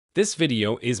This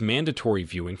video is mandatory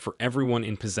viewing for everyone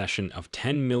in possession of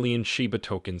 10 million Shiba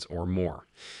tokens or more.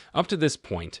 Up to this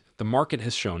point, the market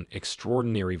has shown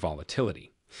extraordinary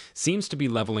volatility. Seems to be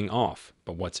leveling off,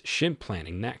 but what's Shib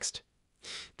planning next?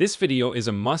 This video is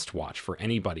a must-watch for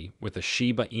anybody with a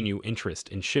Shiba Inu interest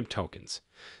in Shib tokens.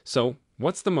 So,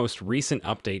 what's the most recent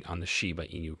update on the Shiba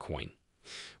Inu coin?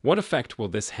 What effect will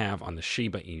this have on the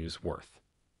Shiba Inu's worth?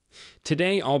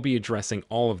 Today, I'll be addressing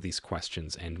all of these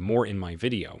questions and more in my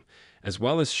video, as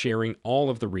well as sharing all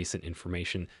of the recent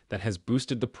information that has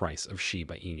boosted the price of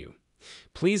Shiba Inu.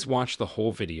 Please watch the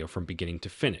whole video from beginning to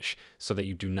finish so that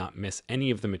you do not miss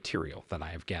any of the material that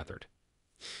I have gathered.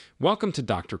 Welcome to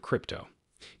Dr. Crypto,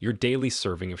 your daily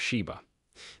serving of Shiba.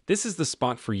 This is the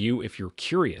spot for you if you're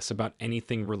curious about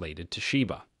anything related to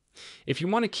Shiba. If you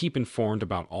want to keep informed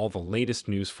about all the latest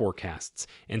news forecasts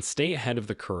and stay ahead of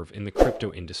the curve in the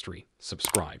crypto industry,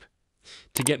 subscribe.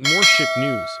 To get more Shib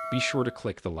news, be sure to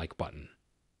click the like button.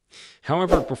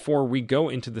 However, before we go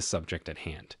into the subject at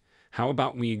hand, how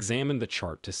about we examine the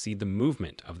chart to see the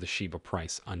movement of the Shiba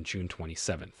price on June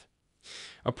 27th?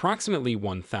 Approximately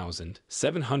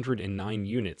 1,709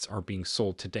 units are being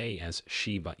sold today as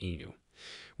Shiba Inu.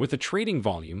 With a trading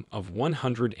volume of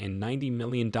 $190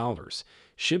 million,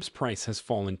 Shib's price has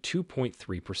fallen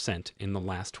 2.3% in the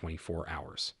last 24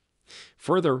 hours.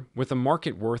 Further, with a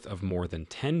market worth of more than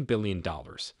 $10 billion,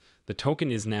 the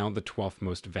token is now the 12th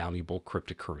most valuable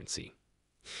cryptocurrency.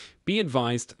 Be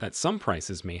advised that some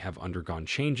prices may have undergone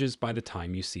changes by the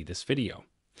time you see this video.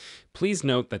 Please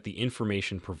note that the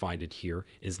information provided here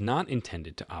is not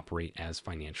intended to operate as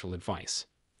financial advice.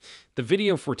 The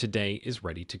video for today is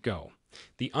ready to go.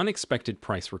 The unexpected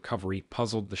price recovery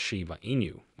puzzled the Shiba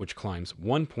Inu, which climbs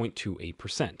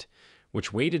 1.28%,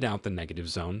 which waited out the negative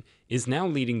zone, is now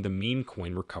leading the meme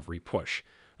coin recovery push,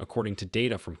 according to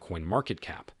data from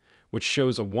CoinMarketCap, which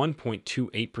shows a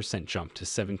 1.28% jump to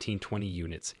 1720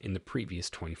 units in the previous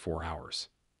 24 hours.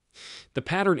 The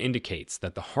pattern indicates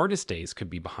that the hardest days could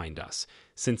be behind us,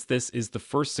 since this is the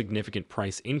first significant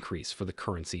price increase for the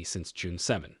currency since June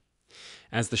 7.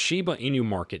 As the Shiba Inu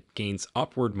market gains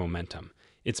upward momentum,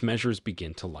 its measures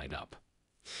begin to light up.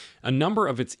 A number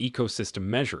of its ecosystem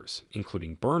measures,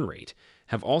 including burn rate,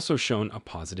 have also shown a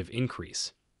positive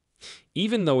increase.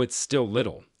 Even though it's still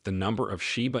little, the number of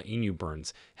Shiba Inu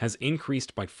burns has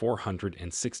increased by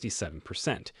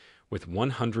 467%, with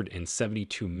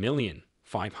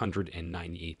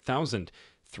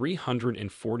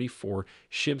 172,598,344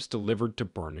 Shibs delivered to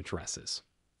burn addresses.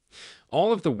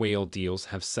 All of the whale deals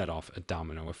have set off a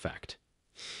domino effect.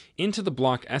 Into the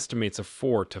Block estimates a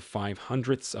 4 to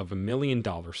 500ths of a $1 million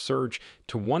surge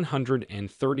to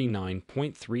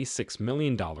 $139.36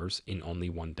 million in only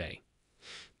one day.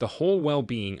 The whole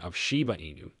well-being of Shiba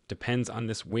Inu depends on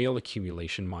this whale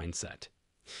accumulation mindset.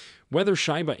 Whether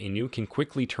Shiba Inu can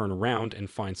quickly turn around and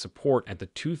find support at the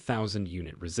 2,000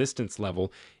 unit resistance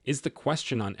level is the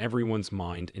question on everyone's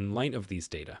mind in light of these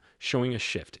data showing a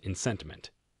shift in sentiment.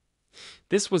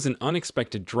 This was an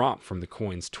unexpected drop from the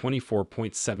coin's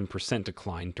 24.7%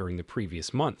 decline during the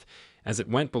previous month, as it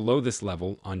went below this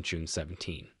level on June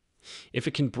 17. If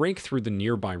it can break through the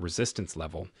nearby resistance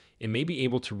level, it may be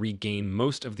able to regain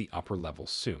most of the upper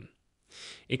levels soon.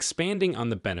 Expanding on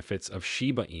the benefits of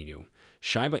Shiba Inu,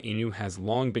 Shiba Inu has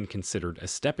long been considered a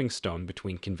stepping stone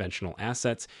between conventional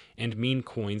assets and meme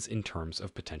coins in terms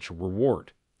of potential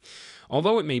reward.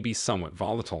 Although it may be somewhat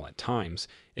volatile at times,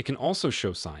 it can also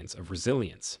show signs of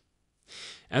resilience.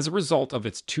 As a result of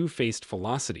its two-faced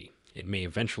velocity, it may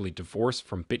eventually divorce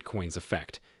from Bitcoin's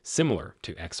effect, similar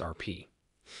to XRP.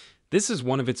 This is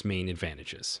one of its main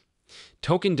advantages.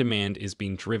 Token demand is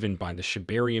being driven by the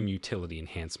Shibarium utility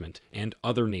enhancement and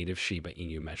other native Shiba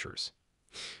Inu measures.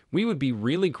 We would be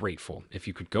really grateful if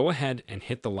you could go ahead and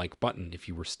hit the like button if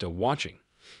you were still watching.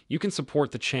 You can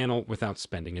support the channel without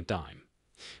spending a dime.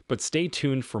 But stay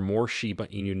tuned for more Shiba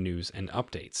Inu news and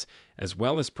updates, as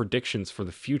well as predictions for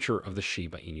the future of the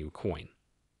Shiba Inu coin.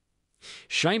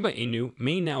 Shiba Inu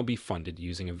may now be funded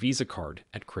using a Visa card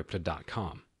at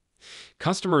Crypto.com.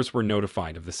 Customers were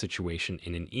notified of the situation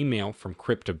in an email from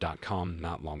Crypto.com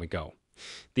not long ago.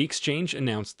 The exchange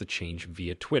announced the change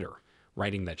via Twitter,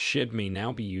 writing that Shib may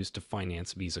now be used to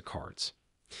finance Visa cards.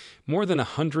 More than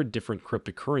 100 different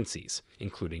cryptocurrencies,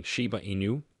 including Shiba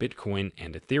Inu, Bitcoin,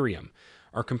 and Ethereum,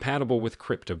 are compatible with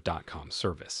Crypto.com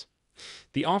service.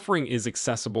 The offering is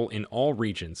accessible in all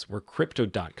regions where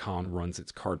Crypto.com runs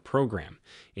its card program,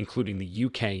 including the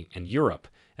UK and Europe,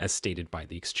 as stated by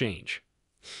the exchange.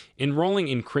 Enrolling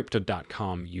in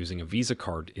Crypto.com using a Visa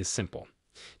card is simple.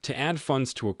 To add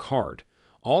funds to a card,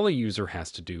 all a user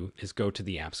has to do is go to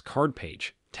the app's card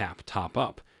page, tap Top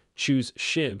Up, choose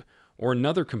Shib, or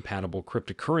another compatible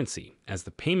cryptocurrency as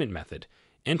the payment method,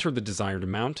 enter the desired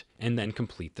amount, and then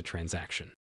complete the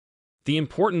transaction. The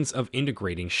importance of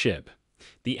integrating Shib.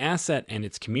 The asset and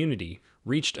its community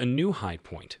reached a new high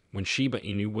point when Shiba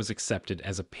Inu was accepted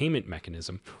as a payment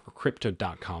mechanism for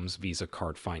Crypto.com's Visa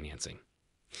card financing.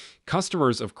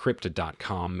 Customers of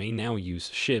Crypto.com may now use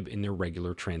Shib in their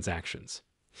regular transactions.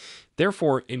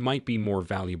 Therefore, it might be more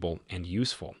valuable and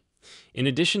useful. In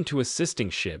addition to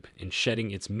assisting Shib in shedding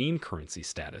its meme currency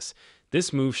status,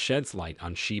 this move sheds light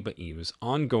on Shiba Inu's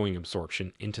ongoing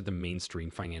absorption into the mainstream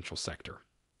financial sector.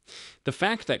 The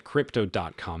fact that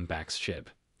Crypto.com backs Shib.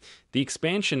 The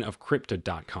expansion of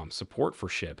Crypto.com's support for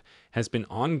Shib has been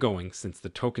ongoing since the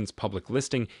token's public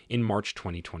listing in March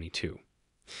 2022.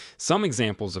 Some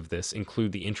examples of this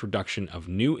include the introduction of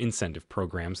new incentive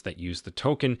programs that use the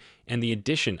token and the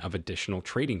addition of additional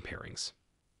trading pairings.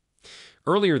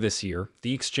 Earlier this year,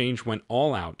 the exchange went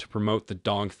all out to promote the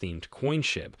dog-themed coin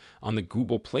Shib on the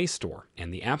Google Play Store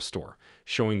and the App Store,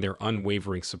 showing their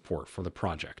unwavering support for the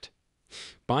project.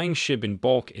 Buying Shib in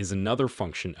bulk is another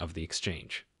function of the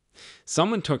exchange.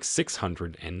 Someone took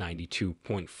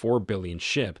 692.4 billion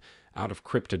Shib out of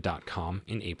Crypto.com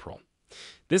in April.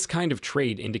 This kind of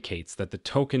trade indicates that the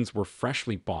tokens were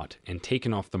freshly bought and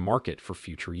taken off the market for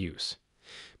future use.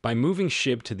 By moving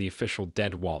Shib to the official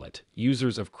dead wallet,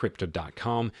 users of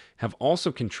Crypto.com have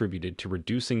also contributed to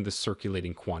reducing the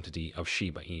circulating quantity of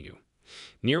Shiba Inu.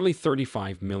 Nearly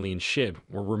 35 million Shib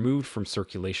were removed from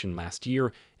circulation last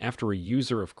year after a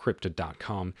user of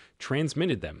Crypto.com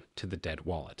transmitted them to the dead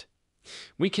wallet.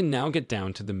 We can now get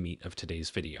down to the meat of today's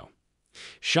video.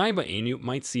 Shiba Inu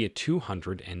might see a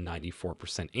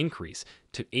 294% increase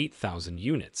to 8,000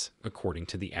 units, according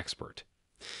to the expert.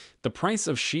 The price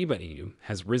of Shiba Inu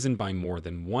has risen by more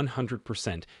than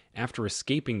 100% after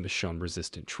escaping the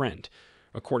shown-resistant trend,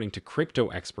 according to crypto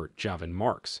expert Javin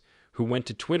Marks, who went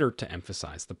to Twitter to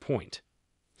emphasize the point.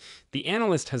 The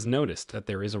analyst has noticed that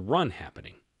there is a run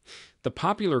happening. The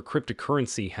popular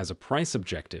cryptocurrency has a price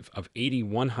objective of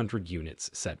 8,100 units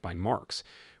set by Marks,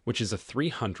 which is a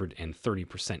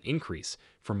 330% increase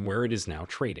from where it is now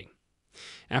trading.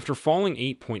 After falling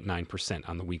 8.9%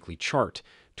 on the weekly chart,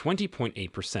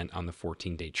 20.8% on the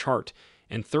 14-day chart,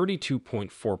 and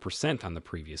 32.4% on the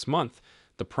previous month,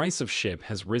 the price of Shib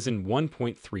has risen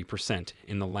 1.3%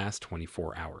 in the last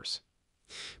 24 hours.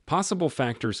 Possible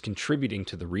factors contributing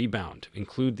to the rebound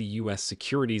include the U.S.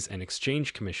 Securities and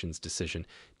Exchange Commission's decision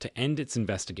to end its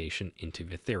investigation into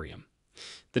Ethereum.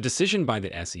 The decision by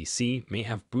the SEC may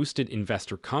have boosted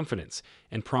investor confidence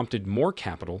and prompted more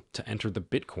capital to enter the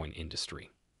Bitcoin industry.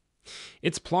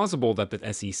 It's plausible that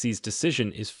the SEC's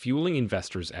decision is fueling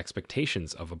investors'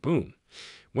 expectations of a boom.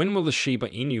 When will the Shiba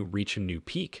Inu reach a new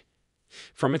peak?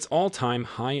 From its all-time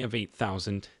high of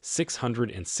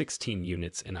 8,616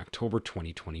 units in October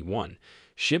 2021,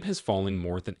 Shib has fallen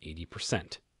more than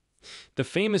 80%. The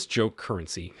famous joke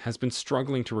currency has been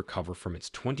struggling to recover from its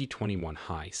 2021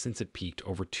 high since it peaked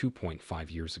over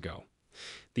 2.5 years ago.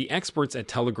 The experts at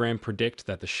Telegram predict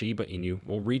that the Shiba Inu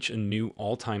will reach a new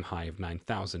all-time high of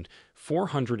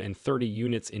 9,430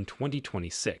 units in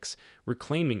 2026,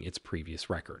 reclaiming its previous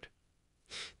record.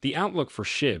 The outlook for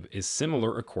Shib is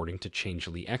similar according to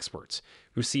Changelly experts,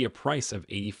 who see a price of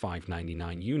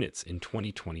 85.99 units in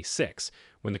 2026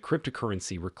 when the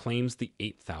cryptocurrency reclaims the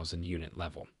 8,000 unit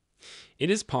level. It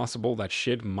is possible that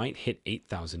Shib might hit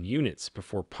 8,000 units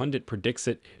before Pundit predicts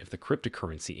it if the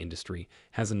cryptocurrency industry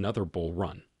has another bull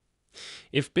run.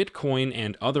 If Bitcoin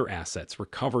and other assets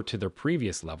recover to their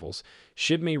previous levels,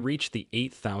 Shib may reach the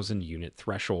 8,000 unit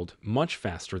threshold much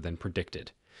faster than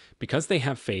predicted. Because they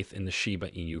have faith in the Shiba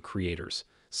Inu creators,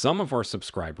 some of our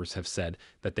subscribers have said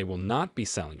that they will not be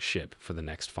selling Shib for the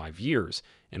next 5 years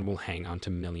and will hang on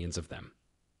to millions of them.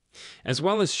 As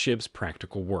well as Shib's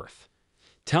practical worth.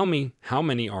 Tell me how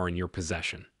many are in your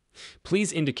possession.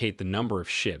 Please indicate the number of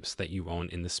Shibs that you own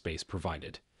in the space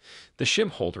provided. The Shib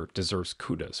holder deserves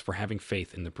kudos for having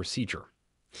faith in the procedure.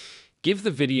 Give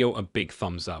the video a big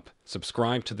thumbs up,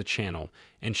 subscribe to the channel,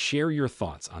 and share your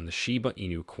thoughts on the Shiba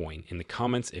Inu coin in the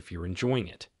comments if you're enjoying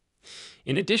it.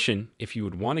 In addition, if you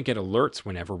would want to get alerts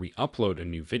whenever we upload a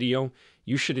new video,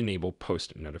 you should enable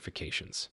post notifications.